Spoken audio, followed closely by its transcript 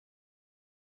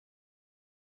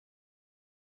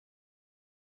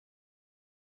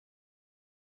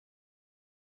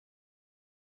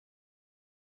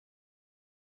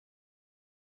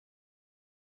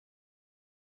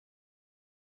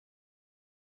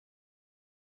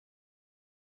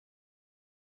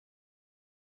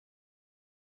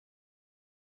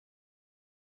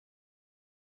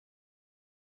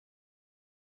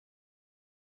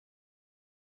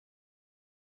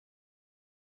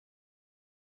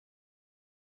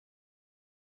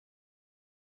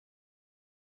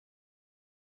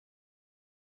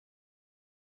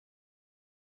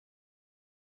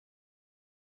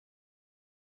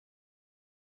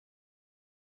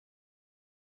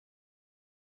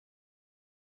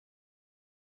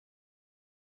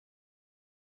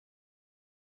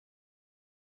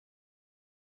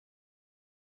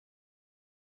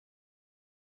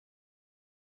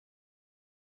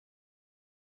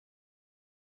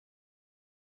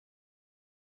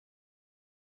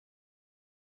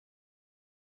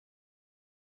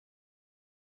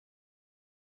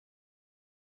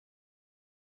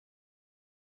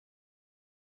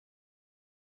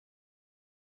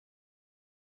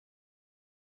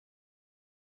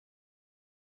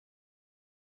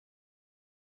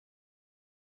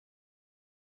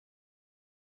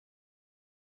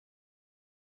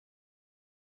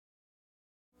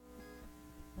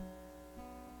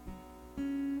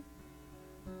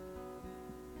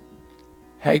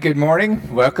Hey, good morning.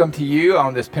 Welcome to you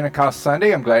on this Pentecost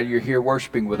Sunday. I'm glad you're here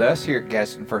worshiping with us here at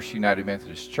Gadsden First United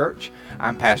Methodist Church.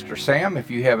 I'm Pastor Sam.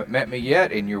 If you haven't met me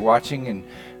yet and you're watching and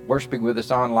worshiping with us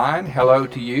online, hello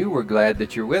to you. We're glad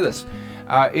that you're with us.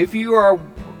 If you are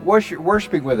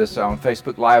worshiping with us on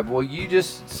Facebook Live, will you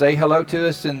just say hello to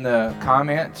us in the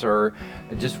comments or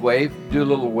just wave, do a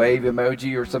little wave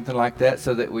emoji or something like that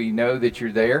so that we know that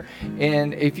you're there.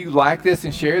 And if you like this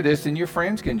and share this, then your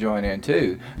friends can join in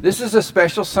too. This is a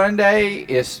special Sunday.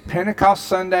 It's Pentecost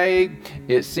Sunday.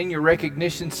 It's Senior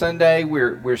Recognition Sunday.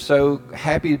 We're so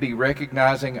happy to be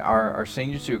recognizing our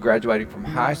seniors who are graduating from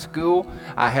high school.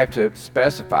 I have to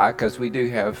specify because we do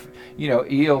have,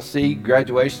 ELC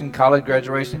graduation, college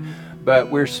graduation, but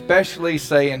we're especially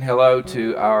saying hello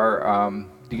to our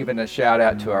giving a shout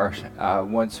out to our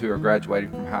ones who are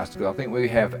graduating from high school. I think we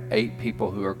have 8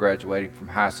 people who are graduating from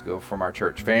high school from our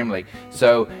church family.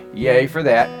 So yay for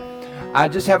that. I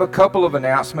just have a couple of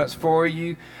announcements for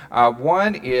you.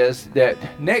 One is that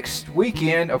next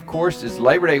weekend, of course, is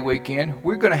Labor Day weekend.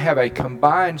 We're going to have a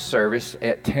combined service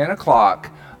at 10 o'clock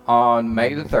on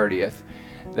May the 30th.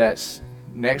 That's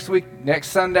next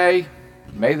Sunday,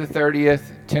 May the 30th,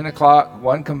 10 o'clock,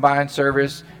 one combined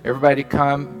service. Everybody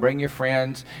come, bring your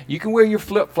friends. You can wear your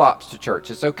flip-flops to church.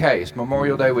 It's okay. It's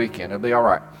Memorial Day weekend. It'll be all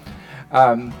right.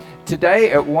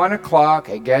 Today at 1 o'clock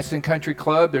at Gadsden Country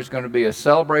Club, there's going to be a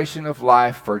celebration of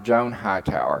life for Joan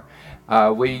Hightower.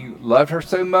 We loved her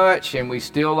so much, and we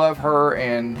still love her,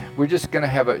 and we're just going to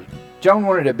have Joan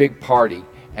wanted a big party,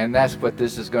 and that's what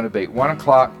this is going to be, 1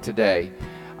 o'clock today.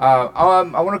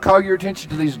 I want to call your attention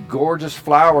to these gorgeous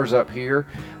flowers up here.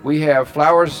 We have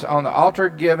flowers on the altar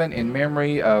given in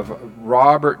memory of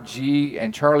Robert G.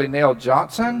 and Charlie Nell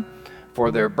Johnson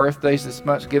for their birthdays this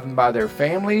month, given by their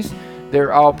families.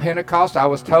 They're all Pentecost. I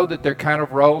was told that they're kind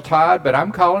of Roll Tide, but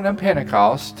I'm calling them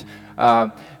Pentecost.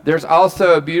 There's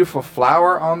also a beautiful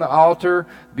flower on the altar.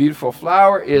 Beautiful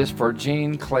flower is for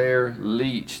Jean Claire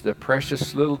Leach, the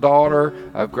precious little daughter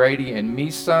of Grady and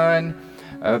me's son.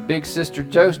 Big sister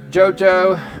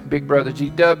JoJo, big brother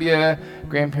GW,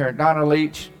 grandparent Donna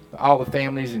Leach, all the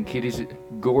families and Kitty's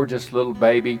gorgeous little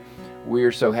baby.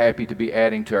 We're so happy to be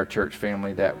adding to our church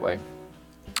family that way.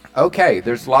 Okay,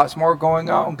 there's lots more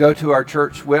going on. Go to our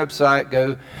church website,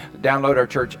 go download our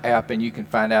church app, and you can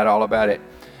find out all about it.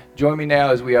 Join me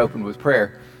now as we open with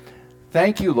prayer.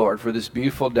 Thank you, Lord, for this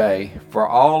beautiful day, for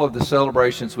all of the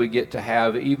celebrations we get to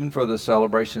have, even for the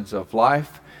celebrations of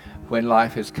life, when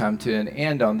life has come to an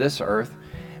end on this earth.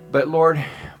 But Lord,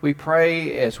 we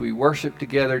pray as we worship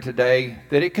together today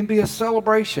that it can be a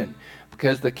celebration,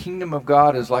 because the kingdom of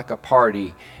God is like a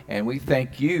party, and we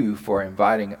thank you for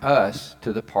inviting us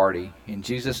to the party. In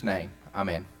Jesus' name,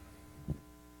 amen.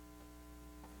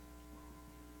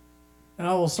 And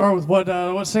I will start with what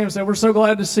Sam said. We're so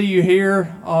glad to see you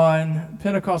here on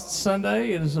Pentecost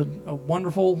Sunday. It is a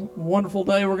wonderful, wonderful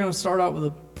day. We're going to start out with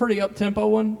a pretty up-tempo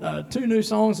one. 2 new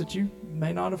songs that you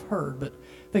may not have heard, but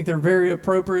I think they're very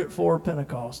appropriate for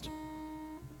Pentecost.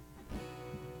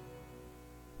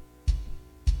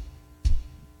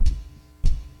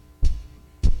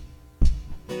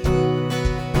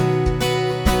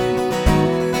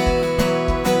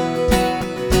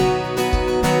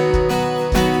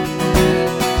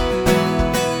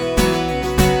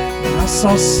 I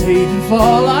saw Satan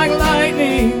fall like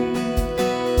lightning.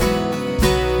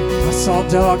 I saw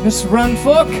darkness run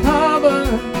for cover.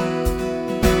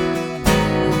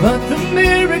 But the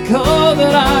miracle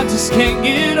that I just can't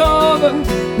get over,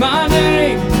 my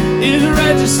name is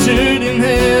registered in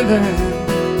heaven.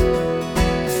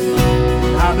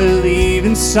 I believe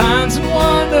in signs and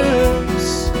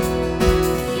wonders.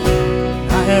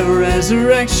 I have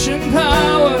resurrection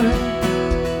power.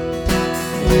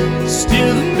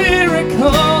 Still the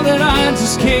miracle that I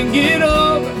just can't get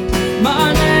over,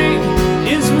 my name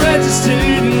is registered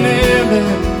in heaven.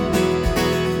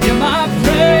 Yeah, my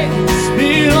praise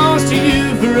belongs to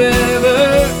you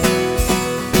forever.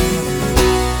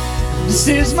 This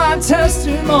is my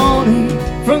testimony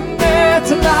from death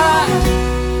to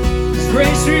life. His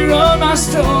grace rewrote my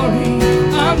story.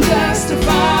 I'm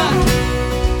justified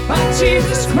by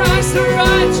Jesus Christ the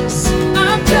righteous.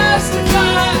 I'm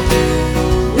justified.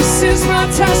 This is my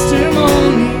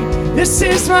testimony. This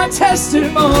is my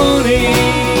testimony.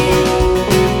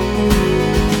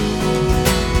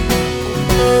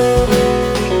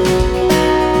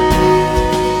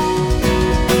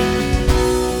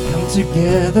 Come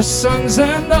together, sons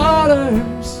and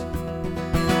daughters,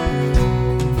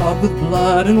 bought with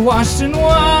blood and washed in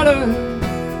water.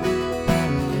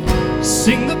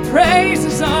 Sing the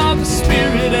praises of the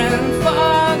Spirit and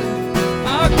Father.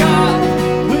 Our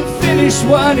God will finish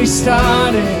what He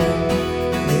started.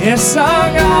 Yes,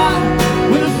 our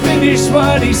God will finish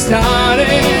what He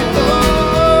started.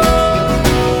 Oh,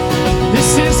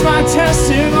 this is my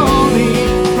testimony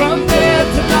from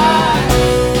death to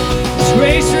life. His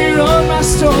grace rewrote my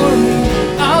story.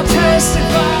 I'll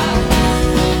testify.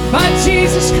 By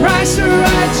Jesus Christ the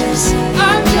righteous,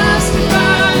 I'm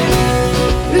justified.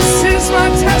 This is my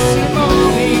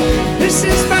testimony. This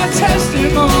is my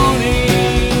testimony.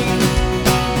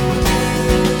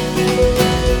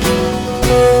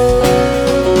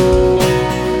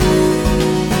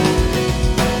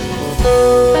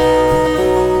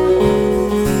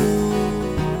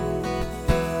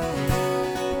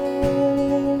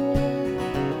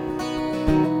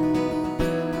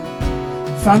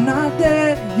 If I'm not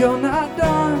dead, you're not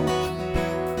done.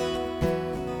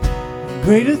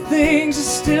 Greater things are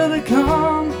still to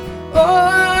come. Oh,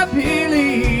 I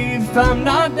believe. If I'm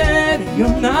not dead,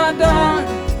 you're not done.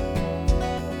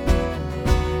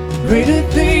 Greater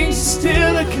things are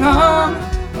still to come.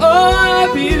 Oh, I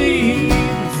believe.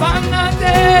 If I'm not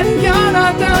dead, you're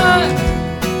not done.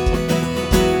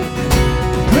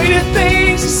 Greater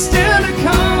things are still to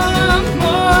come. Oh,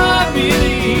 I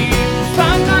believe. If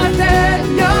I'm not dead,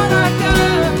 you're not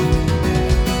done.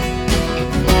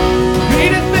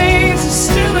 Greater things are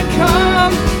still to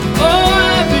come. Oh, I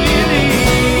believe.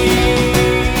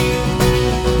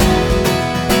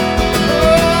 Oh,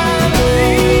 I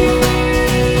believe.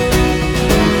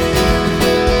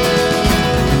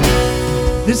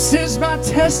 This is my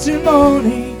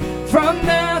testimony from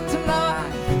death to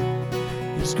life.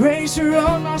 His grace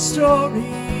wrote my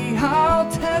story. I'll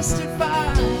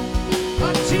testify.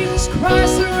 By Jesus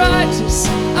Christ the righteous,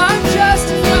 I'm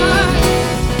justified.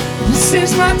 This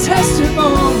is my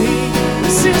testimony.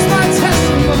 This is my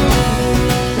testimony.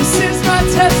 This is my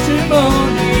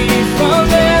testimony from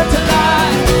death to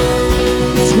life.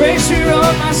 His grace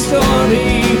rewrote my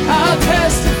story. I'll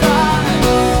testify.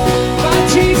 By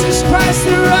Jesus Christ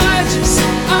the righteous,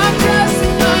 I'm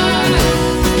justified.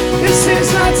 This is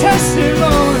my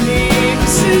testimony.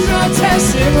 This is my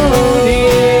testimony.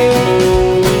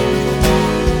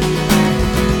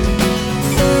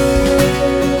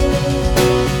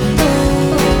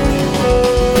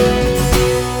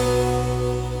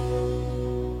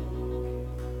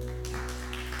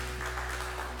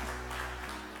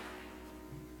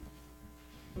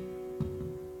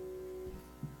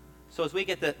 So as we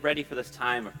get ready for this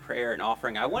time of prayer and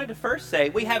offering, I wanted to first say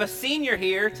we have a senior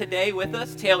here today with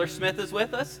us. Taylor Smith is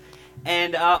with us.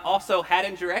 And also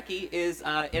Haddon Jarecki is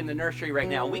in the nursery right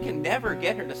now. We can never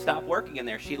get her to stop working in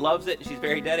there. She loves it and she's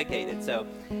very dedicated. So,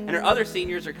 and her other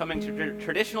seniors are coming to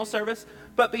traditional service.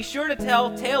 But be sure to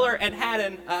tell Taylor and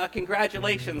Haddon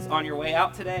congratulations on your way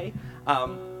out today.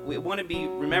 We want to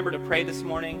remember to pray this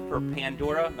morning for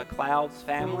Pandora McLeod's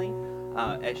family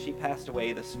as she passed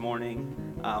away this morning.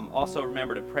 Also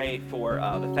remember to pray for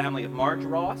the family of Marge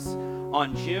Ross.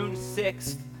 On June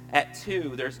 6th at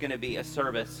 2, there's going to be a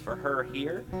service for her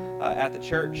here at the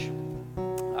church.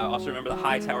 Also remember the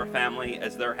Hightower family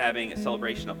as they're having a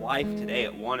celebration of life today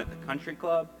at 1 at the country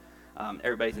club.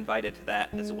 Everybody's invited to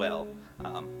that as well.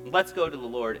 Let's go to the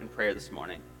Lord in prayer this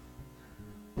morning.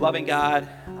 Loving God,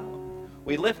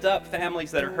 we lift up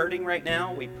families that are hurting right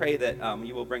now. We pray that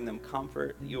you will bring them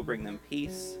comfort, you will bring them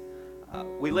peace.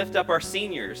 We lift up our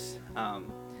seniors.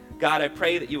 God, I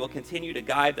pray that you will continue to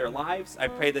guide their lives. I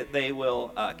pray that they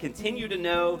will continue to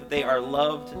know that they are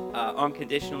loved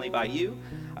unconditionally by you.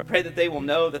 I pray that they will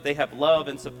know that they have love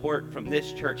and support from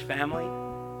this church family.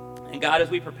 And God, as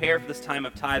we prepare for this time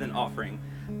of tithe and offering,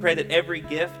 pray that every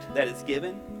gift that is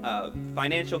given,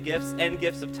 financial gifts and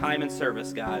gifts of time and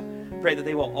service, God, pray that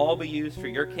they will all be used for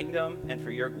your kingdom and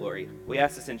for your glory. We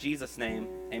ask this in Jesus' name,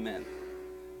 amen.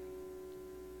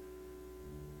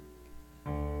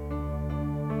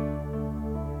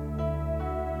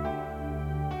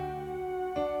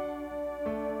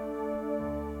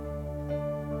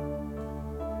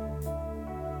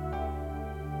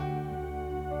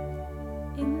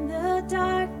 In the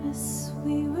darkness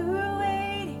we were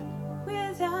waiting,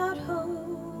 without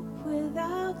hope,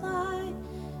 without light,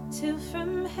 till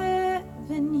from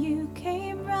heaven you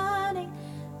came running.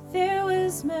 There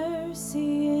was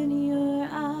mercy in your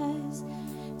eyes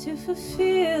to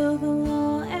fulfill the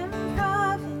law and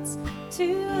prophets.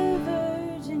 To a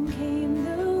virgin came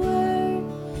the word,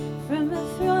 from a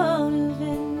throne of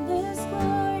endless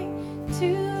glory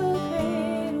to a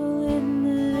cradle in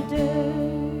the dirt.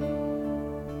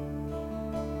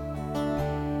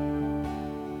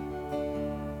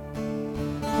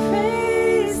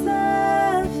 Praise the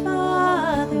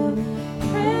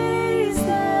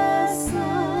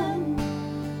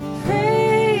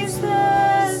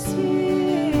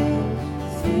Spirit,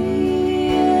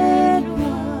 three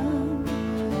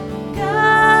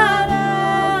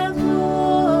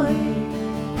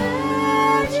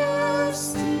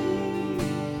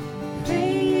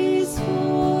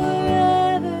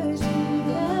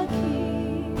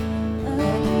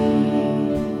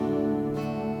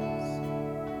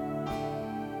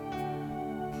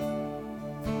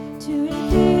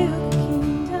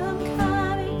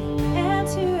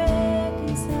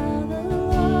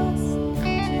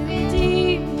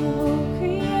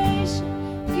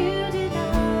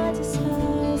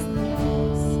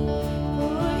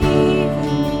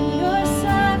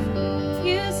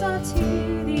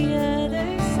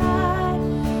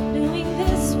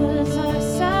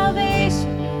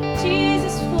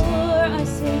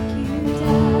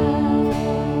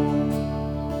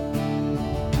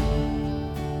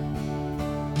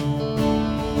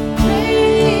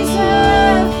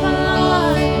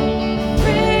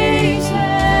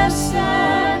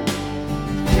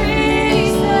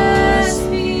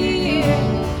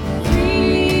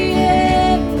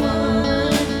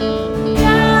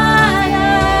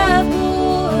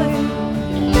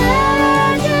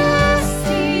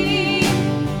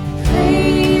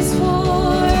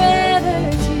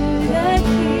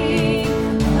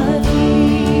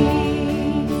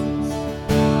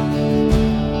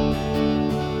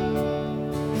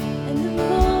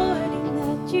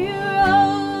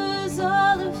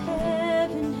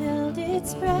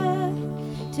its breath,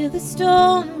 till the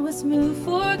stone was moved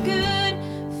for good,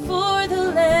 for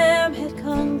the Lamb had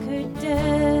conquered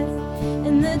death.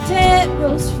 And the dead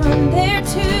rose from their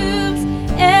tombs,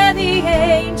 and the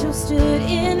angels stood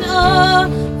in awe,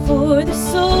 for the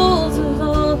souls of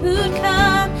all who'd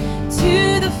come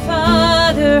to the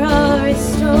Father are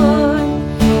restored.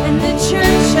 And the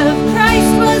church of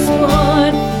Christ was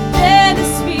born, there the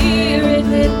Spirit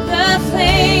lit the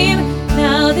flame.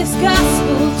 Now this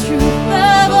gospel truth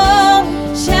of all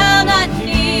shall not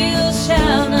kneel,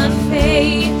 shall not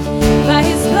fade. By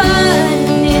his blood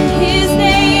and in his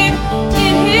name,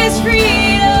 in his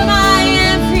freedom I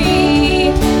am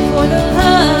free. For the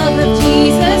love of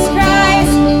Jesus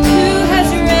Christ, who has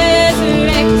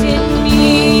resurrected me.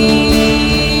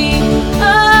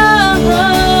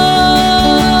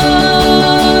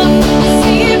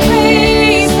 Sing and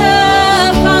praise the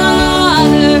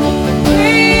Father,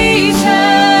 praise the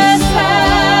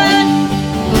Son,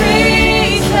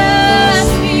 praise the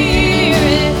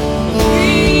Spirit,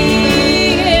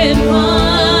 three in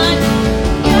one.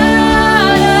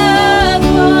 God of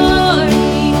glory,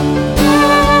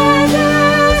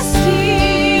 majesty,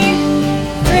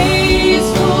 praise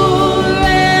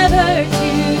forever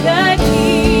to the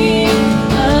King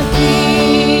of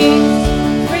Kings.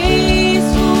 Praise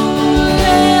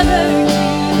forever to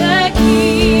the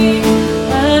King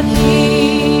of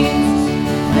Kings.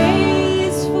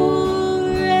 Praise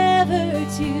forever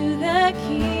to the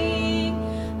King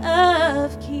of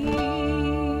Kings.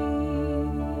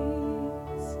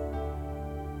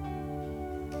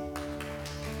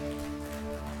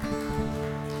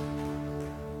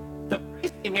 The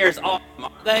praise team here is awesome,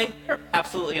 aren't they? They're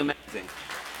absolutely amazing.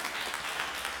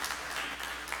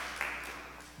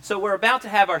 So we're about to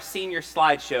have our senior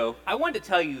slideshow. I wanted to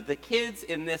tell you, the kids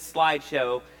in this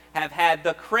slideshow have had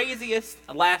the craziest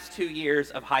last 2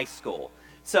 years of high school.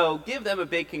 So give them a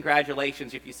big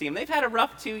congratulations if you see them. They've had a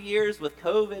rough 2 years with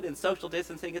COVID and social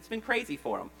distancing. It's been crazy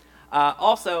for them.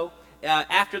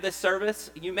 After this service,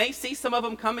 you may see some of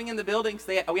them coming in the buildings.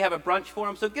 We have a brunch for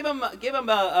them. So give them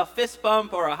a fist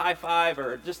bump or a high five,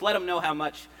 or just let them know how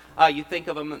much you think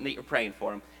of them and that you're praying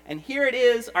for them. And here it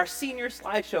is, our senior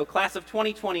slideshow, class of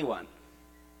 2021.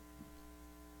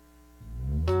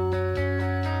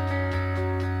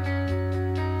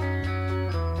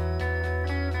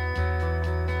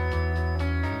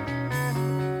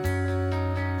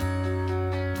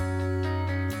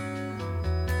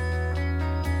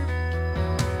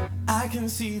 I can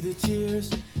see the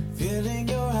tears filling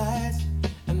your eyes,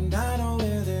 and I know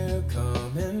where they're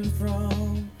coming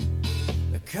from.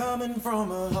 They're coming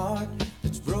from a heart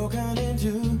that's broken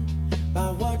into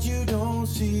by what you don't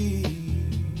see.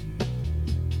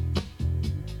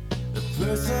 The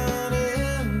person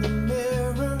in the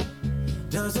mirror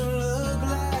doesn't look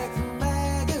like the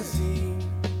magazine.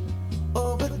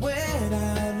 Oh, but when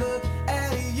I look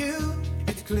at you,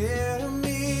 it's clear to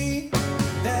me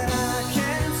that I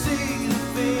can see the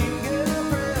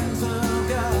fingerprints of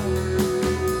God.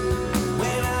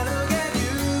 When I look at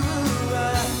you, I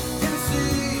can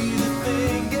see the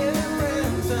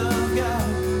fingerprints of God.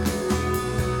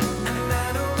 And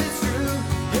I know it's true,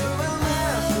 you're a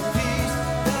masterpiece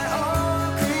that all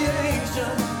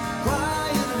creation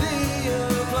quietly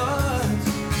applauds.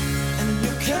 And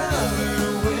you're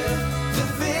covered with the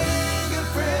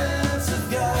fingerprints of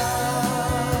God.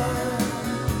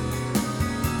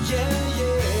 Yeah,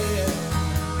 yeah.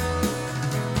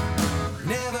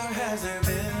 Never has there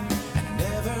been, and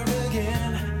never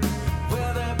again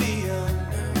will there be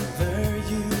another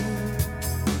you.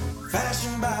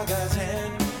 Fashioned by God's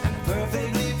hand and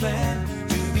perfectly planned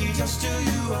to be just who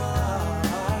you are.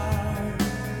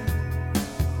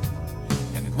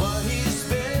 And what He's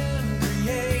been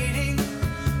creating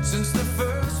since the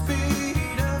first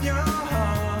beat of your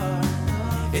heart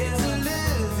is a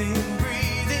living,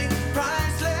 breathing,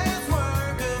 priceless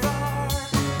work of art.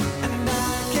 And I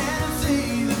can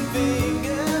see the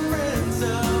fingerprints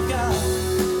of God.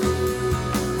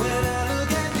 When I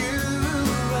look at you,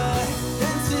 I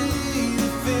can see the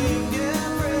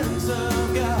fingerprints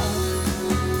of God.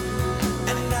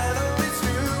 And I know it's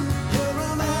true, you're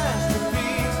a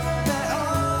masterpiece that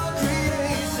all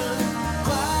creation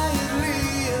quietly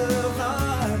applauds.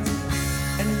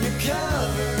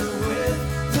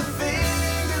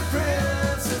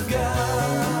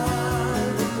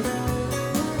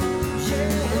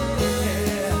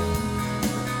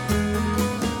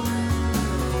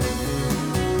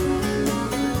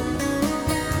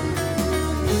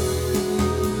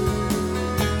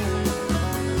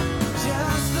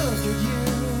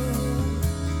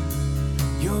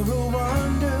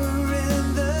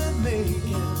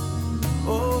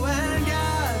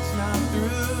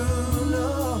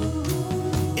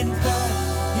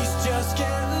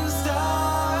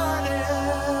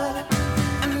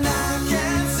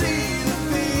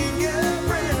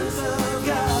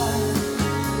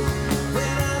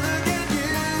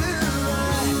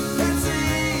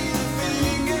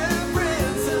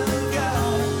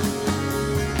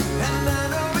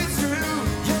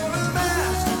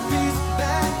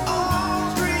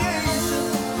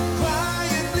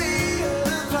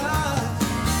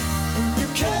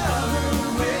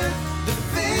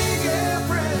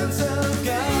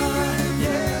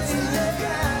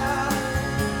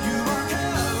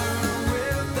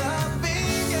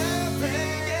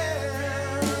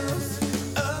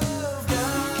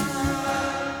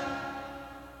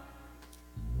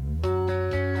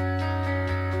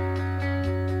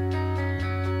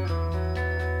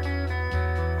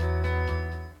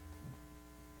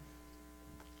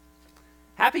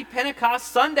 Happy Pentecost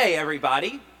Sunday,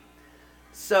 everybody.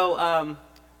 So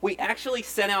we actually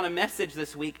sent out a message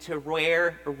this week to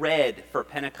wear red for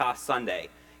Pentecost Sunday.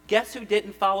 Guess who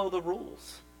didn't follow the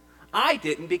rules? I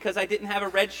didn't, because I didn't have a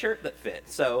red shirt that fit.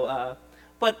 So,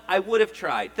 but I would have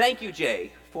tried. Thank you,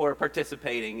 Jay, for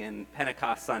participating in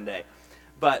Pentecost Sunday.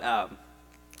 But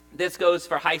this goes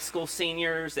for high school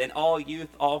seniors and all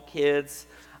youth, all kids.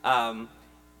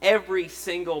 Every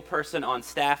single person on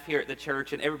staff here at the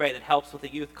church and everybody that helps with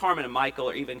the youth, Carmen and Michael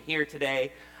are even here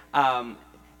today.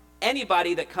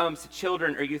 Anybody that comes to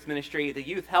children or youth ministry, the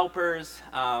youth helpers,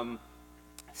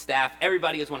 staff,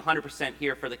 everybody is 100%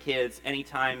 here for the kids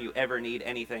anytime you ever need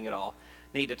anything at all.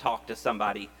 Need to talk to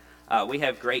somebody. We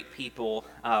have great people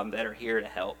that are here to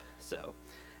help. So,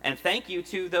 and thank you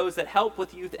to those that help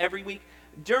with youth every week.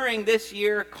 During this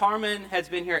year, Carmen has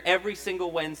been here every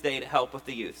single Wednesday to help with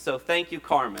the youth. So thank you,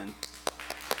 Carmen.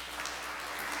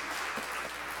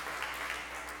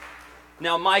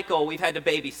 Now, Michael, we've had to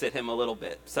babysit him a little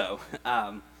bit. So,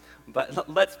 but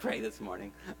let's pray this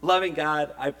morning. Loving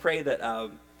God, I pray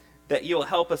that that you'll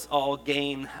help us all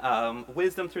gain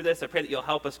wisdom through this. I pray that you'll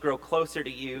help us grow closer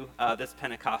to you this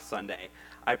Pentecost Sunday.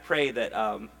 I pray that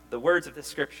the words of the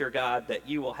Scripture, God, that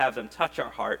you will have them touch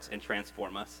our hearts and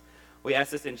transform us. We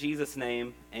ask this in Jesus'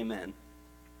 name, amen.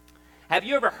 Have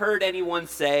you ever heard anyone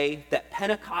say that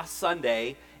Pentecost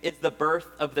Sunday is the birth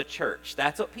of the church?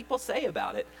 That's what people say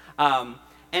about it.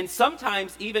 And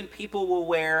sometimes even people will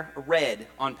wear red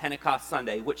on Pentecost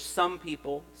Sunday, which some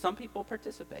people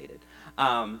participated.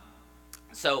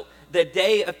 So the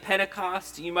day of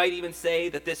Pentecost, you might even say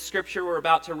that this scripture we're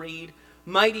about to read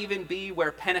might even be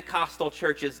where Pentecostal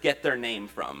churches get their name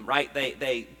from, right?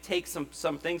 They take some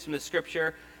things from the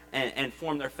scripture and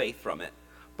form their faith from it.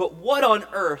 But what on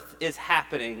earth is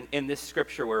happening in this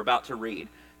scripture we're about to read?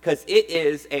 Because it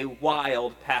is a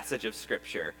wild passage of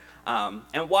scripture.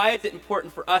 And why is it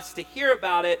important for us to hear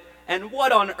about it? And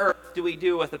what on earth do we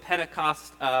do with the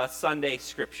Pentecost Sunday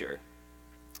scripture?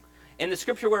 In the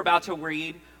scripture we're about to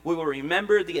read, we will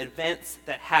remember the events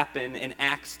that happened in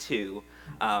Acts 2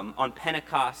 on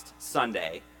Pentecost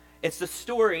Sunday. It's the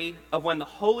story of when the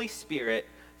Holy Spirit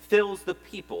fills the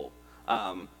people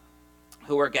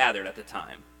who were gathered at the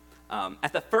time.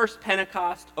 At the first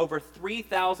Pentecost, over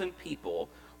 3,000 people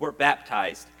were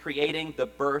baptized, creating the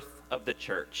birth of the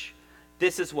church.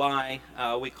 This is why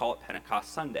we call it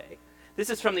Pentecost Sunday. This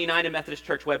is from the United Methodist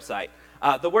Church website.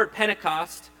 The word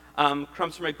Pentecost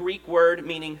comes from a Greek word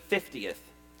meaning 50th.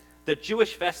 The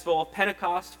Jewish festival of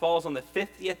Pentecost falls on the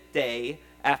 50th day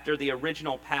after the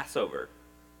original Passover.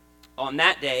 On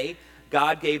that day,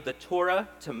 God gave the Torah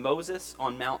to Moses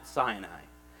on Mount Sinai.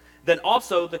 Then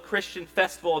also the Christian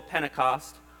festival of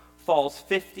Pentecost falls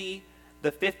the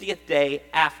 50th day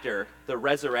after the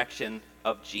resurrection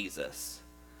of Jesus.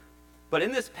 But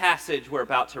in this passage we're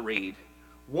about to read,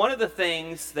 one of the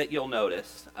things that you'll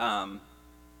notice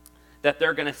that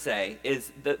they're going to say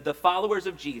is the followers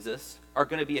of Jesus are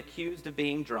going to be accused of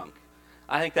being drunk.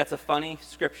 I think that's a funny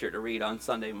scripture to read on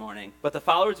Sunday morning. But the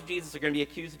followers of Jesus are going to be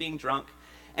accused of being drunk.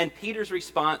 And Peter's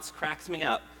response cracks me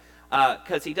up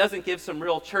because he doesn't give some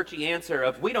real churchy answer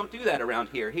of, we don't do that around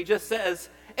here. He just says,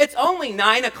 it's only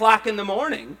 9 o'clock in the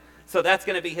morning. So that's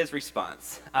going to be his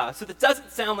response. So that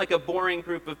doesn't sound like a boring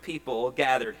group of people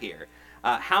gathered here.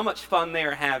 How much fun they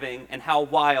are having and how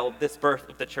wild this birth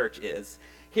of the church is.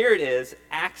 Here it is,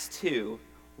 Acts 2,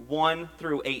 1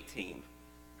 through 18.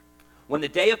 When the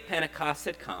day of Pentecost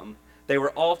had come, they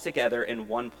were all together in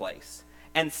one place.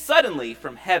 And suddenly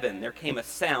from heaven there came a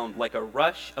sound like a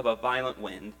rush of a violent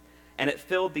wind, and it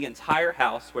filled the entire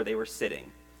house where they were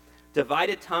sitting.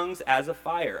 Divided tongues as of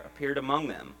fire appeared among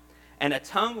them, and a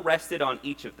tongue rested on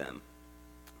each of them.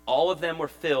 All of them were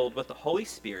filled with the Holy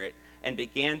Spirit and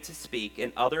began to speak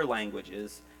in other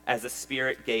languages as the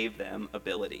Spirit gave them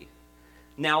ability.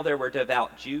 Now there were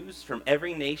devout Jews from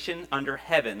every nation under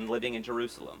heaven living in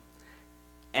Jerusalem.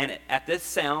 And at this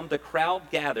sound the crowd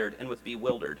gathered and was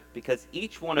bewildered, because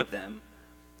each one of them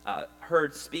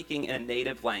heard speaking in a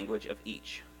native language of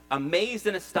each. Amazed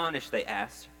and astonished, they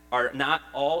asked, are not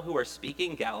all who are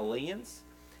speaking Galileans?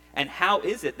 And how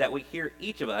is it that we hear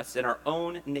each of us in our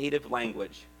own native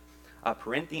language?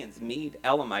 Parthians, Mede,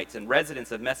 Elamites, and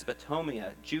residents of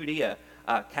Mesopotamia, Judea,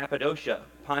 Cappadocia,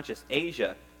 Pontus,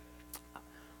 Asia,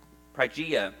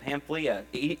 Phrygia, Pamphylia,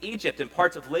 Egypt, and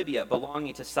parts of Libya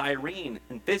belonging to Cyrene,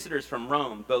 and visitors from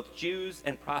Rome, both Jews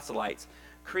and proselytes,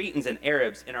 Cretans and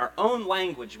Arabs. In our own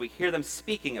language we hear them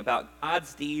speaking about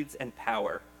God's deeds and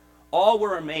power. All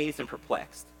were amazed and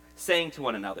perplexed, saying to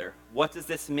one another, what does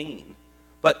this mean?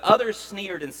 But others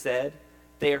sneered and said,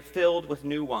 they are filled with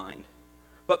new wine.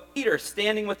 But Peter,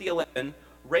 standing with the 11,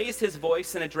 raised his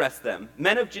voice and addressed them.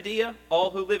 Men of Judea, all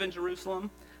who live in Jerusalem,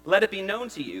 let it be known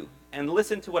to you, and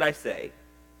listen to what I say.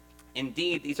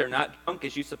 Indeed, these are not drunk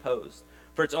as you suppose,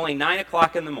 for it's only 9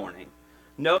 o'clock in the morning.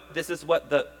 Note, this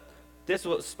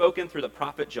was spoken through the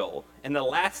prophet Joel. In the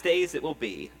last days it will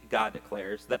be, God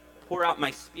declares, that I pour out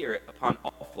my spirit upon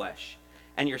all flesh,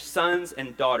 and your sons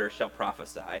and daughters shall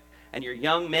prophesy, and your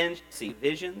young men shall see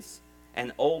visions,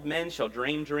 and old men shall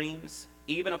dream dreams.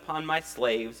 Even upon my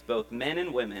slaves, both men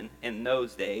and women, in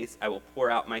those days I will pour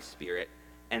out my spirit,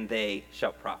 and they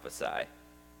shall prophesy.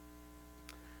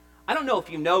 I don't know if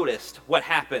you noticed what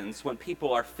happens when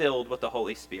people are filled with the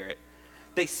Holy Spirit.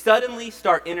 They suddenly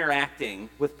start interacting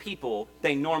with people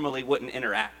they normally wouldn't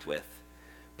interact with.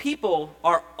 People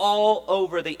are all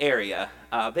over the area.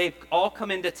 They've all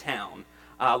come into town.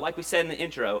 Like we said in the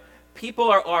intro, people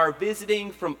are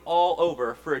visiting from all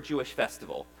over for a Jewish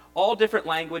festival. All different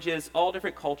languages, all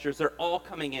different cultures, they're all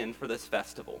coming in for this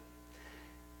festival.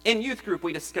 In youth group,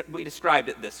 we described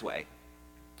it this way.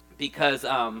 Because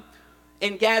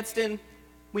in Gadsden,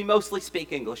 we mostly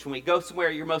speak English. When we go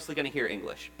somewhere, you're mostly going to hear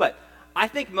English. But I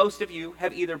think most of you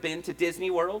have either been to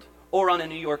Disney World or on a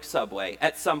New York subway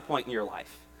at some point in your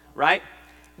life, right?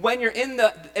 When you're in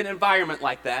an environment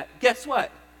like that, guess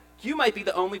what? You might be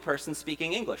the only person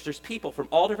speaking English. There's people from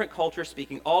all different cultures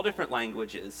speaking all different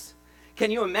languages.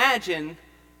 Can you imagine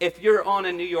if you're on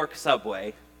a New York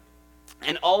subway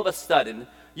and all of a sudden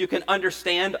you can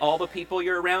understand all the people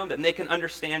you're around and they can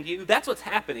understand you? That's what's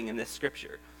happening in this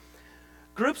scripture.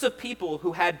 Groups of people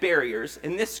who had barriers,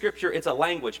 in this scripture it's a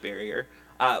language barrier,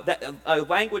 a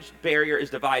language barrier is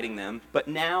dividing them, but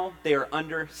now they are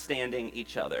understanding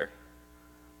each other.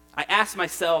 I asked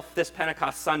myself this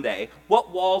Pentecost Sunday, what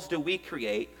walls do we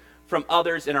create from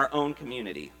others in our own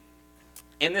community?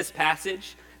 In this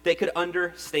passage, they could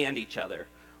understand each other.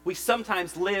 We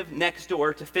sometimes live next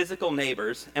door to physical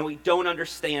neighbors and we don't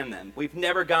understand them. We've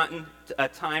never gotten a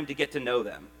time to get to know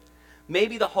them.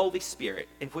 Maybe the Holy Spirit,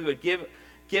 if we would give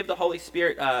the Holy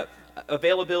Spirit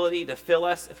availability to fill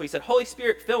us, if we said, Holy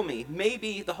Spirit, fill me,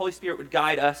 maybe the Holy Spirit would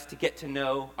guide us to get to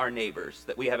know our neighbors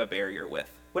that we have a barrier with.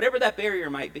 Whatever that barrier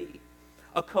might be.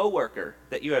 A coworker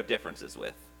that you have differences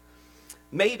with.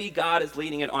 Maybe God is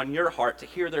leading it on your heart to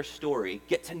hear their story,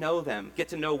 get to know them, get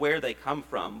to know where they come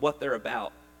from, what they're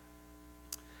about.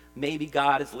 Maybe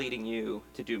God is leading you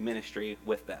to do ministry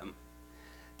with them.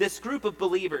 This group of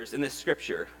believers in this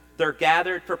scripture, they're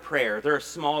gathered for prayer. They're a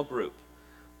small group.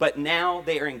 But now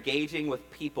they are engaging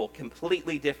with people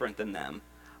completely different than them,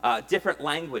 different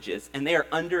languages, and they are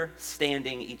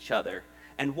understanding each other.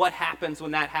 And what happens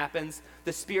when that happens?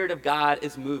 The Spirit of God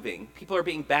is moving. People are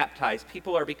being baptized.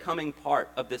 People are becoming part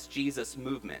of this Jesus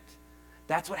movement.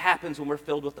 That's what happens when we're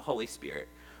filled with the Holy Spirit.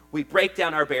 We break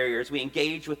down our barriers. We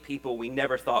engage with people we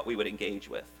never thought we would engage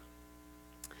with.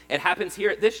 It happens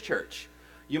here at this church.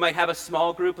 You might have a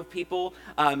small group of people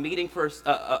meeting for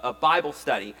a Bible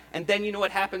study. And then you know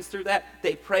what happens through that?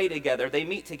 They pray together, they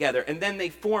meet together, and then they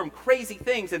form crazy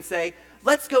things and say,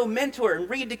 let's go mentor and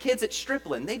read to kids at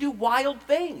Stripland. They do wild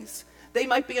things. They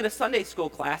might be in a Sunday school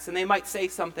class and they might say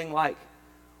something like,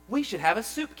 we should have a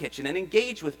soup kitchen and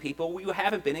engage with people we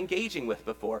haven't been engaging with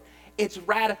before. It's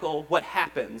radical what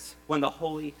happens when the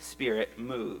Holy Spirit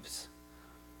moves.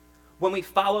 When we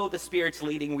follow the Spirit's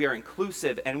leading, we are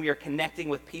inclusive and we are connecting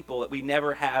with people that we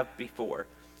never have before.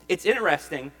 It's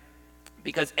interesting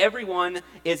because everyone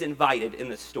is invited in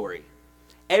this story.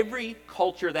 Every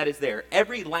culture that is there,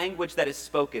 every language that is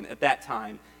spoken at that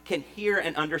time can hear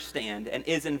and understand and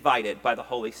is invited by the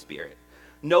Holy Spirit.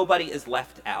 Nobody is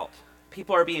left out.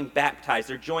 People are being baptized.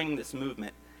 They're joining this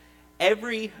movement.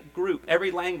 Every group,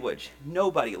 every language,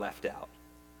 nobody left out.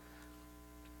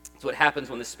 That's what happens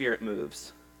when the Spirit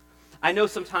moves. I know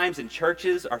sometimes in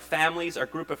churches, our families, our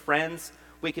group of friends,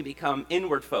 we can become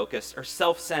inward focused or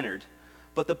self-centered.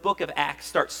 But the book of Acts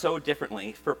starts so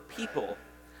differently. For people,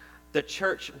 the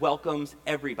church welcomes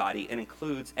everybody and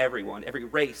includes everyone, every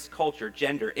race, culture,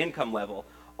 gender, income level,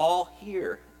 all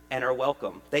here and are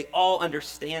welcome. They all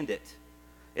understand it.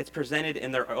 It's presented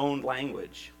in their own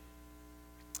language.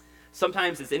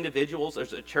 Sometimes as individuals,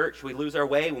 as a church, we lose our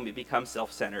way when we become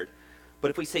self-centered. But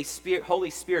if we say,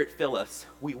 Holy Spirit, fill us,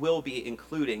 we will be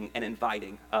including and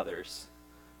inviting others.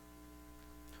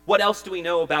 What else do we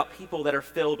know about people that are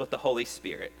filled with the Holy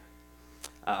Spirit?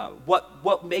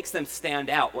 What makes them stand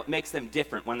out? What makes them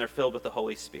different when they're filled with the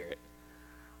Holy Spirit?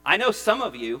 I know some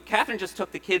of you, Catherine just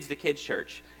took the kids to kids'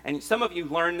 church, and some of you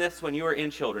learned this when you were in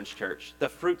children's church, the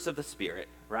fruits of the Spirit,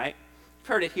 right? You've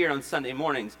heard it here on Sunday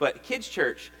mornings, but kids'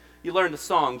 church, you learn the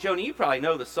song. Joni, you probably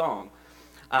know the song.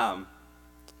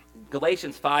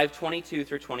 Galatians 5:22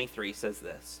 through 23 says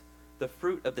this. the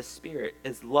fruit of the Spirit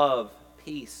is love,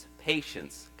 peace,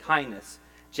 patience, kindness,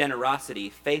 generosity,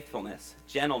 faithfulness,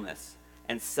 gentleness,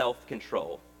 and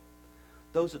self-control.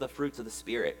 Those are the fruits of the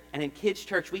Spirit. And in Kids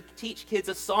Church, we teach kids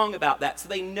a song about that so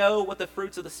they know what the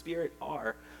fruits of the Spirit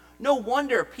are. No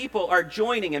wonder people are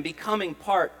joining and becoming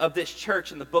part of this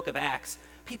church in the book of Acts.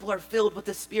 People are filled with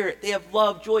the Spirit. They have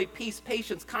love, joy, peace,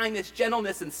 patience, kindness,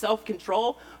 gentleness, and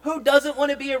self-control. Who doesn't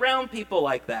want to be around people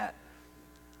like that?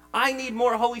 I need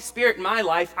more Holy Spirit in my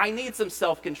life. I need some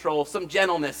self-control, some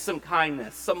gentleness, some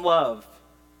kindness, some love.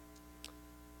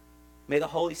 May the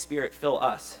Holy Spirit fill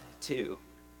us too.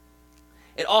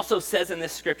 It also says in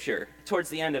this scripture, towards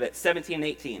the end of it, 17 and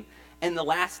 18, "In the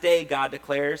last day, God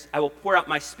declares, I will pour out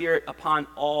my Spirit upon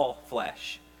all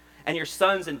flesh. And your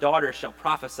sons and daughters shall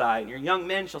prophesy, and your young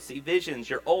men shall see visions,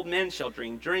 your old men shall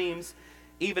dream dreams.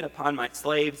 Even upon my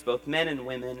slaves, both men and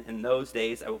women, in those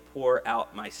days I will pour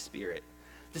out my Spirit."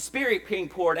 The Spirit being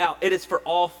poured out, it is for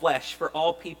all flesh, for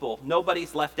all people.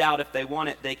 Nobody's left out. If they want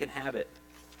it, they can have it.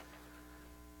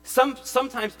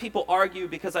 Sometimes people argue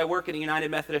because I work in a United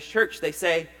Methodist church, they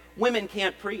say, women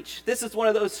can't preach. This is one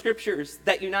of those scriptures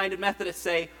that United Methodists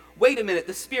say, wait a minute,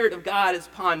 the Spirit of God is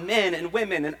upon men and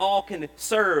women, and all can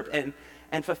serve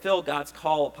and fulfill God's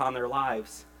call upon their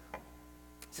lives.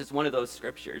 This is one of those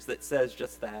scriptures that says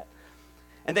just that.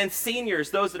 And then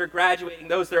seniors, those that are graduating,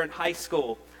 those that are in high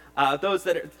school, those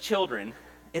that are children,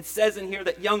 it says in here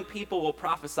that young people will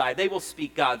prophesy. They will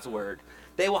speak God's word.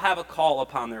 They will have a call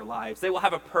upon their lives. They will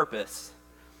have a purpose.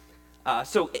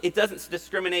 So it doesn't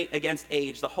discriminate against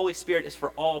age. The Holy Spirit is for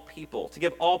all people, to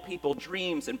give all people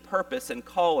dreams and purpose and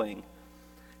calling,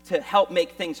 to help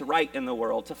make things right in the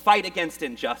world, to fight against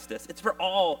injustice. It's for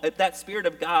all. That Spirit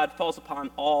of God falls upon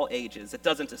all ages. It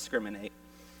doesn't discriminate.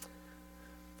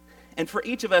 And for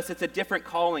each of us, it's a different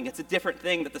calling. It's a different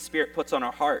thing that the Spirit puts on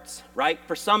our hearts, right?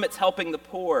 For some, it's helping the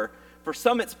poor. For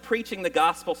some, it's preaching the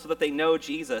gospel so that they know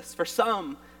Jesus. For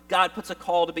some, God puts a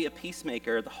call to be a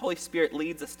peacemaker. The Holy Spirit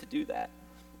leads us to do that.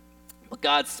 But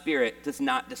God's Spirit does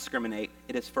not discriminate.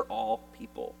 It is for all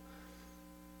people.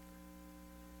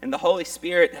 And the Holy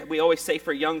Spirit, we always say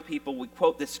for young people, we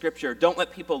quote this scripture, don't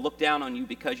let people look down on you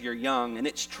because you're young. And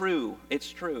it's true.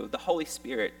 It's true. The Holy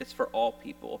Spirit is for all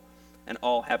people, and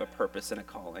all have a purpose and a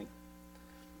calling.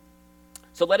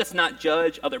 So let us not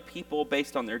judge other people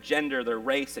based on their gender, their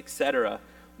race, etc.,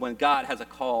 when God has a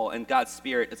call and God's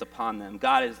Spirit is upon them.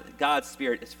 God's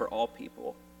Spirit is for all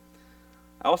people.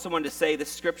 I also wanted to say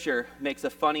this scripture makes a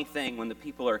funny thing when the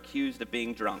people are accused of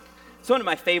being drunk. It's one of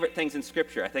my favorite things in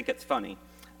scripture. I think it's funny.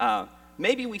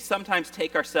 Maybe we sometimes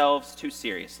take ourselves too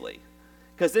seriously.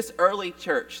 Because this early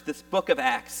church, this book of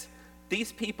Acts,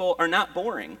 these people are not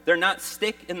boring. They're not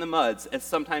stick in the muds, as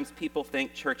sometimes people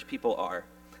think church people are.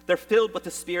 They're filled with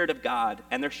the Spirit of God,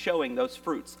 and they're showing those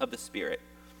fruits of the Spirit.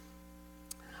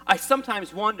 I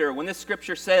sometimes wonder, when this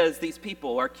scripture says these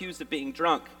people are accused of being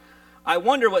drunk, I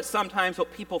wonder what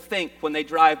people think when they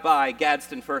drive by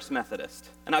Gadsden First Methodist.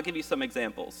 And I'll give you some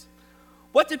examples.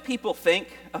 What did people think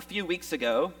a few weeks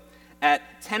ago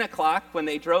at 10 o'clock when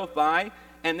they drove by,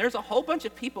 and there's a whole bunch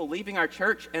of people leaving our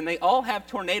church, and they all have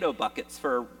tornado buckets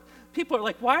for... People are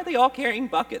like, why are they all carrying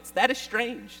buckets? That is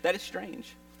strange. That is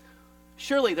strange.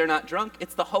 Surely they're not drunk.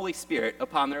 It's the Holy Spirit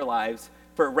upon their lives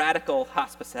for radical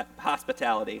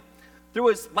hospitality.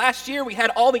 Last year, we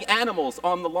had all the animals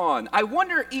on the lawn. I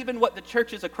wonder even what the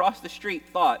churches across the street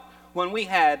thought when we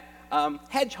had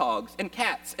hedgehogs and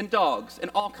cats and dogs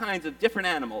and all kinds of different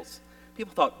animals.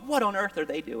 People thought, what on earth are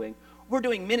they doing? We're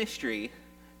doing ministry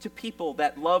to people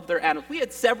that love their animals. We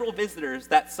had several visitors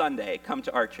that Sunday come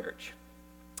to our church.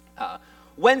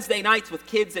 Wednesday nights with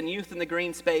kids and youth in the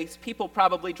green space, people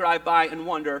probably drive by and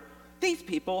wonder, these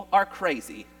people are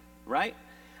crazy, right?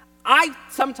 I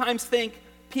sometimes think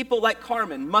people like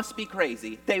Carmen must be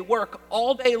crazy. They work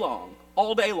all day long.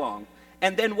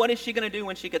 And then what is she going to do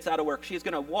when she gets out of work? She's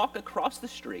going to walk across the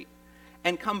street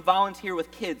and come volunteer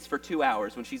with kids for 2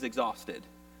 hours when she's exhausted.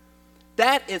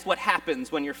 That is what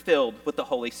happens when you're filled with the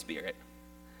Holy Spirit.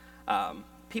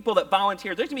 People that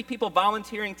volunteer, there's going to be people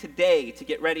volunteering today to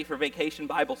get ready for Vacation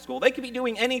Bible School. They could be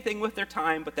doing anything with their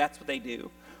time, but that's what they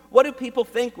do. What do people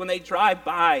think when they drive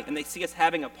by and they see us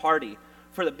having a party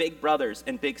for the Big Brothers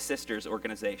and Big Sisters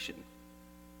organization?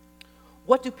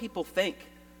 What do people think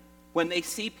when they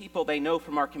see people they know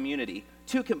from our community,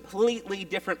 two completely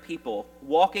different people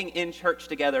walking in church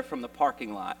together from the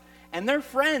parking lot? And they're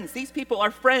friends. These people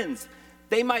are friends.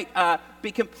 They might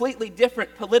be completely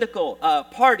different political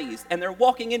parties, and they're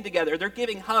walking in together, they're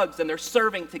giving hugs, and they're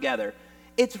serving together.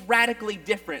 It's radically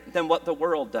different than what the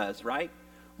world does, right?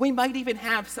 We might even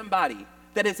have somebody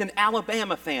that is an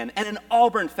Alabama fan and an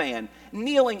Auburn fan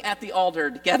kneeling at the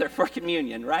altar together for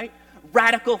communion, right?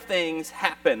 Radical things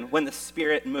happen when the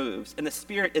Spirit moves, and the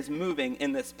Spirit is moving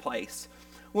in this place.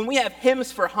 When we have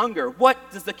hymns for hunger, what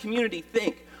does the community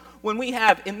think? When we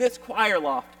have, in this choir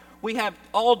loft, we have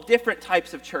all different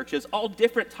types of churches, all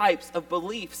different types of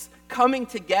beliefs coming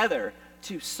together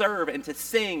to serve and to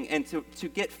sing and to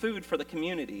get food for the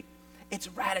community. It's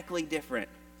radically different.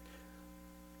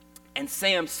 And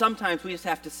Sam, sometimes we just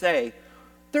have to say,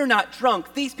 they're not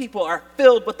drunk. These people are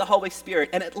filled with the Holy Spirit.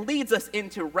 And it leads us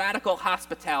into radical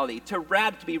hospitality,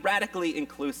 to be radically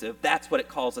inclusive. That's what it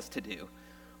calls us to do.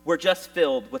 We're just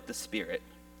filled with the Spirit.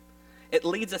 It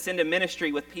leads us into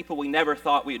ministry with people we never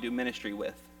thought we would do ministry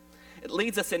with. It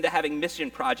leads us into having mission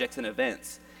projects and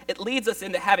events. It leads us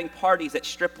into having parties at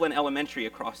Striplin Elementary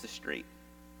across the street.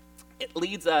 It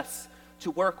leads us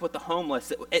to work with the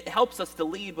homeless. It helps us to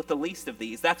lead with the least of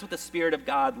these. That's what the Spirit of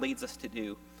God leads us to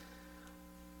do.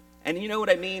 And you know what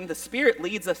I mean? The Spirit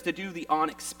leads us to do the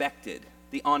unexpected,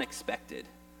 the unexpected.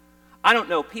 I don't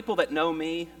know, people that know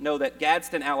me know that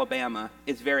Gadsden, Alabama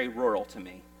is very rural to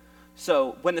me.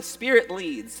 So when the Spirit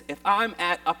leads, if I'm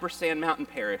at Upper Sand Mountain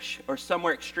Parish or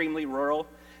somewhere extremely rural,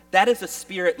 that is a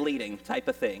Spirit leading type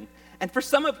of thing. And for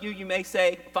some of you, you may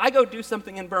say, if I go do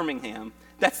something in Birmingham,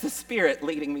 that's the Spirit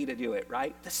leading me to do it,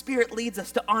 right? The Spirit leads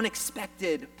us to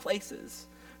unexpected places,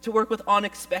 to work with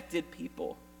unexpected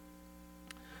people.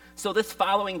 So this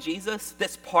following Jesus,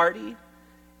 this party,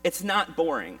 it's not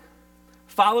boring.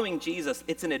 Following Jesus,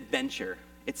 it's an adventure.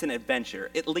 It's an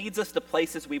adventure. It leads us to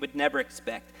places we would never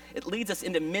expect. It leads us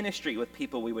into ministry with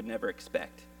people we would never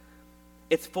expect.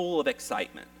 It's full of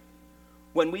excitement.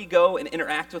 When we go and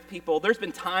interact with people, there's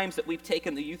been times that we've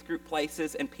taken the youth group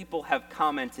places and people have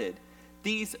commented,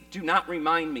 these do not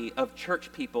remind me of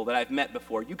church people that I've met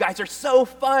before. You guys are so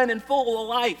fun and full of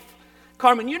life.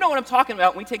 Carmen, you know what I'm talking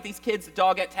about when we take these kids to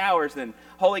Doggett Towers and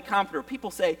Holy Comforter. People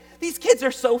say, these kids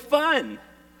are so fun.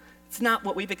 It's not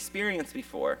what we've experienced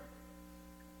before.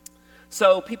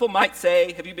 So people might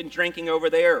say, have you been drinking over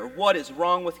there? Or what is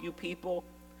wrong with you people?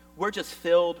 We're just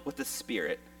filled with the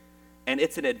Spirit. And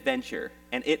it's an adventure.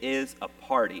 And it is a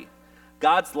party.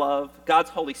 God's love,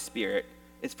 God's Holy Spirit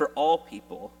is for all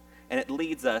people. And it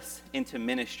leads us into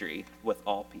ministry with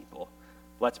all people.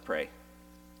 Let's pray.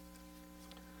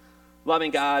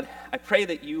 Loving God, I pray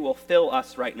that you will fill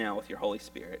us right now with your Holy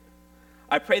Spirit.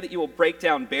 I pray that you will break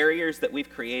down barriers that we've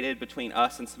created between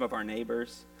us and some of our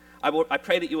neighbors. I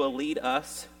pray that you will lead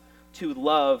us to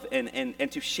love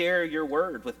and to share your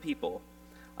word with people.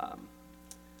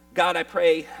 God, I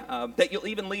pray that you'll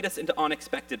even lead us into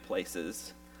unexpected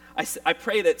places. I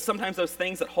pray that sometimes those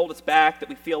things that hold us back, that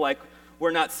we feel like we're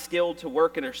not skilled to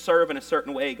work and or serve in a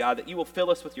certain way, God, that you will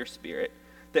fill us with your Spirit,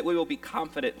 that we will be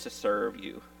confident to serve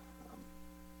you.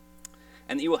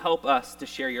 And that you will help us to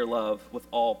share your love with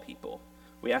all people.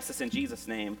 We ask this in Jesus'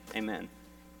 name, amen.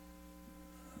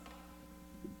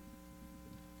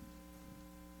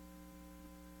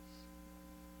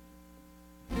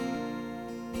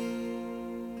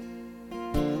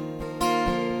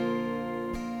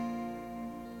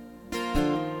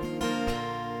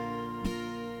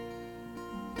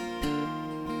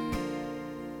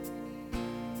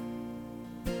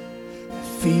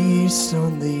 Feast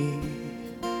on thee,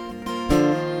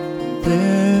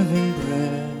 living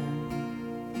bread,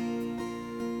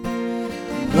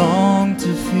 long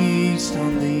to feast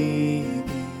on thee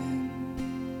again.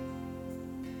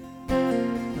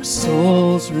 My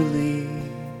soul's relieved,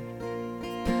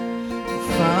 the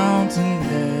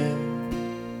fountainhead,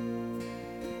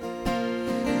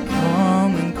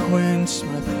 come and quench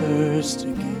my thirst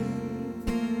again.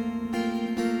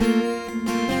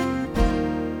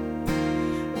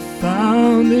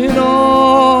 Found it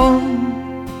all,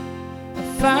 I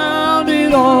found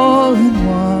it all in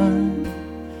one.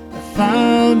 I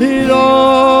found it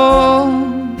all,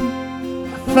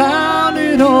 I found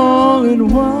it all in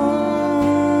one.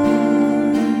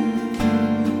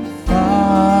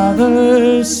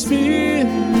 Father, Spirit,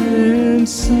 and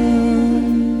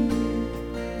Son.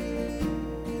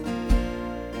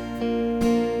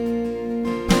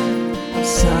 I'm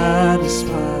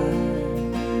satisfied.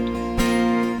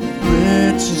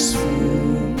 Richest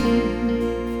food,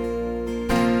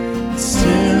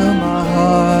 still my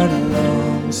heart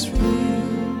longs for you.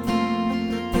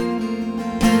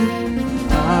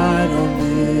 I don't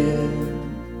live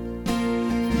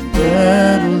in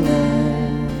bread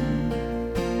alone.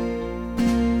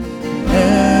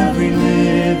 Every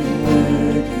living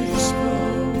word you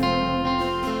spoke,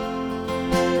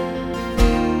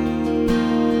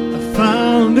 I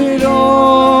found it all.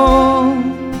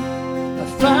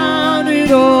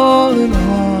 All in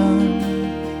one,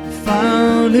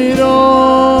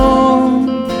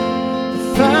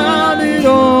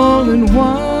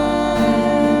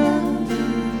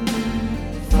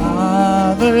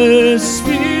 Father,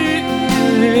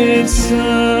 Spirit,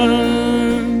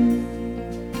 Son.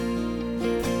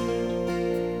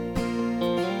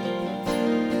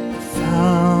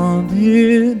 Found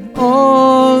it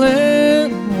all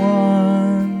in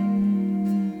one.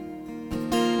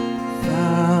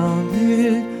 Found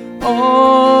it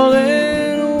all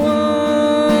in one.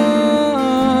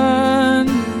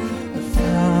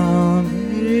 Found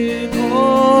it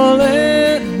all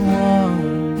in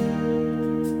one.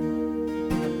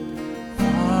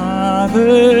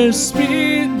 Father,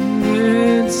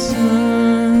 Spirit,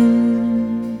 Son.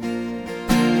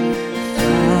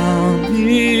 Found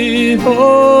it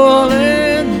all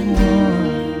in one.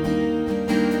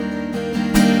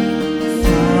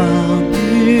 Found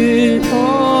it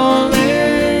all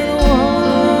in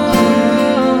one.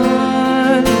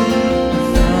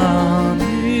 Found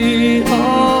it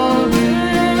all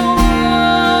in one.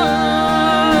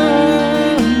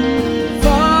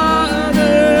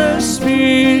 Father,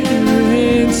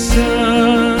 Spirit,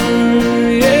 Son.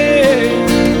 Yeah.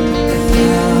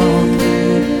 Found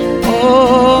it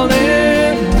all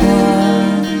in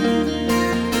one.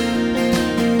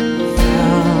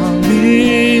 Found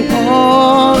it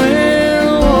all in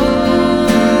one.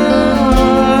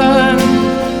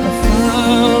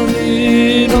 Found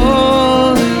it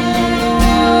all in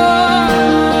one.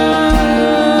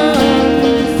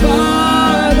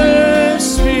 Father,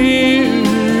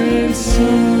 Spirit,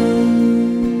 Son.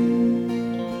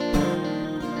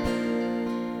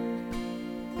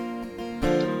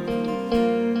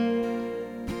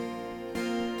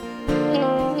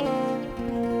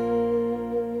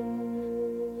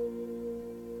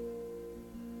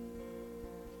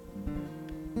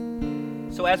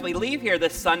 So as we leave here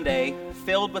this Sunday,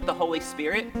 filled with the Holy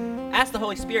Spirit, ask the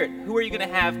Holy Spirit, who are you going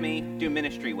to have me do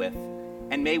ministry with?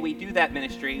 And may we do that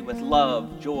ministry with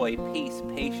love, joy, peace,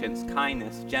 patience,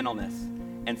 kindness, gentleness,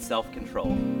 and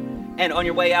self-control. And on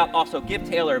your way out, also give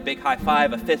Taylor a big high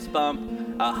five, a fist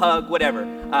bump, a hug, whatever.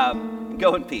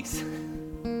 Go in peace.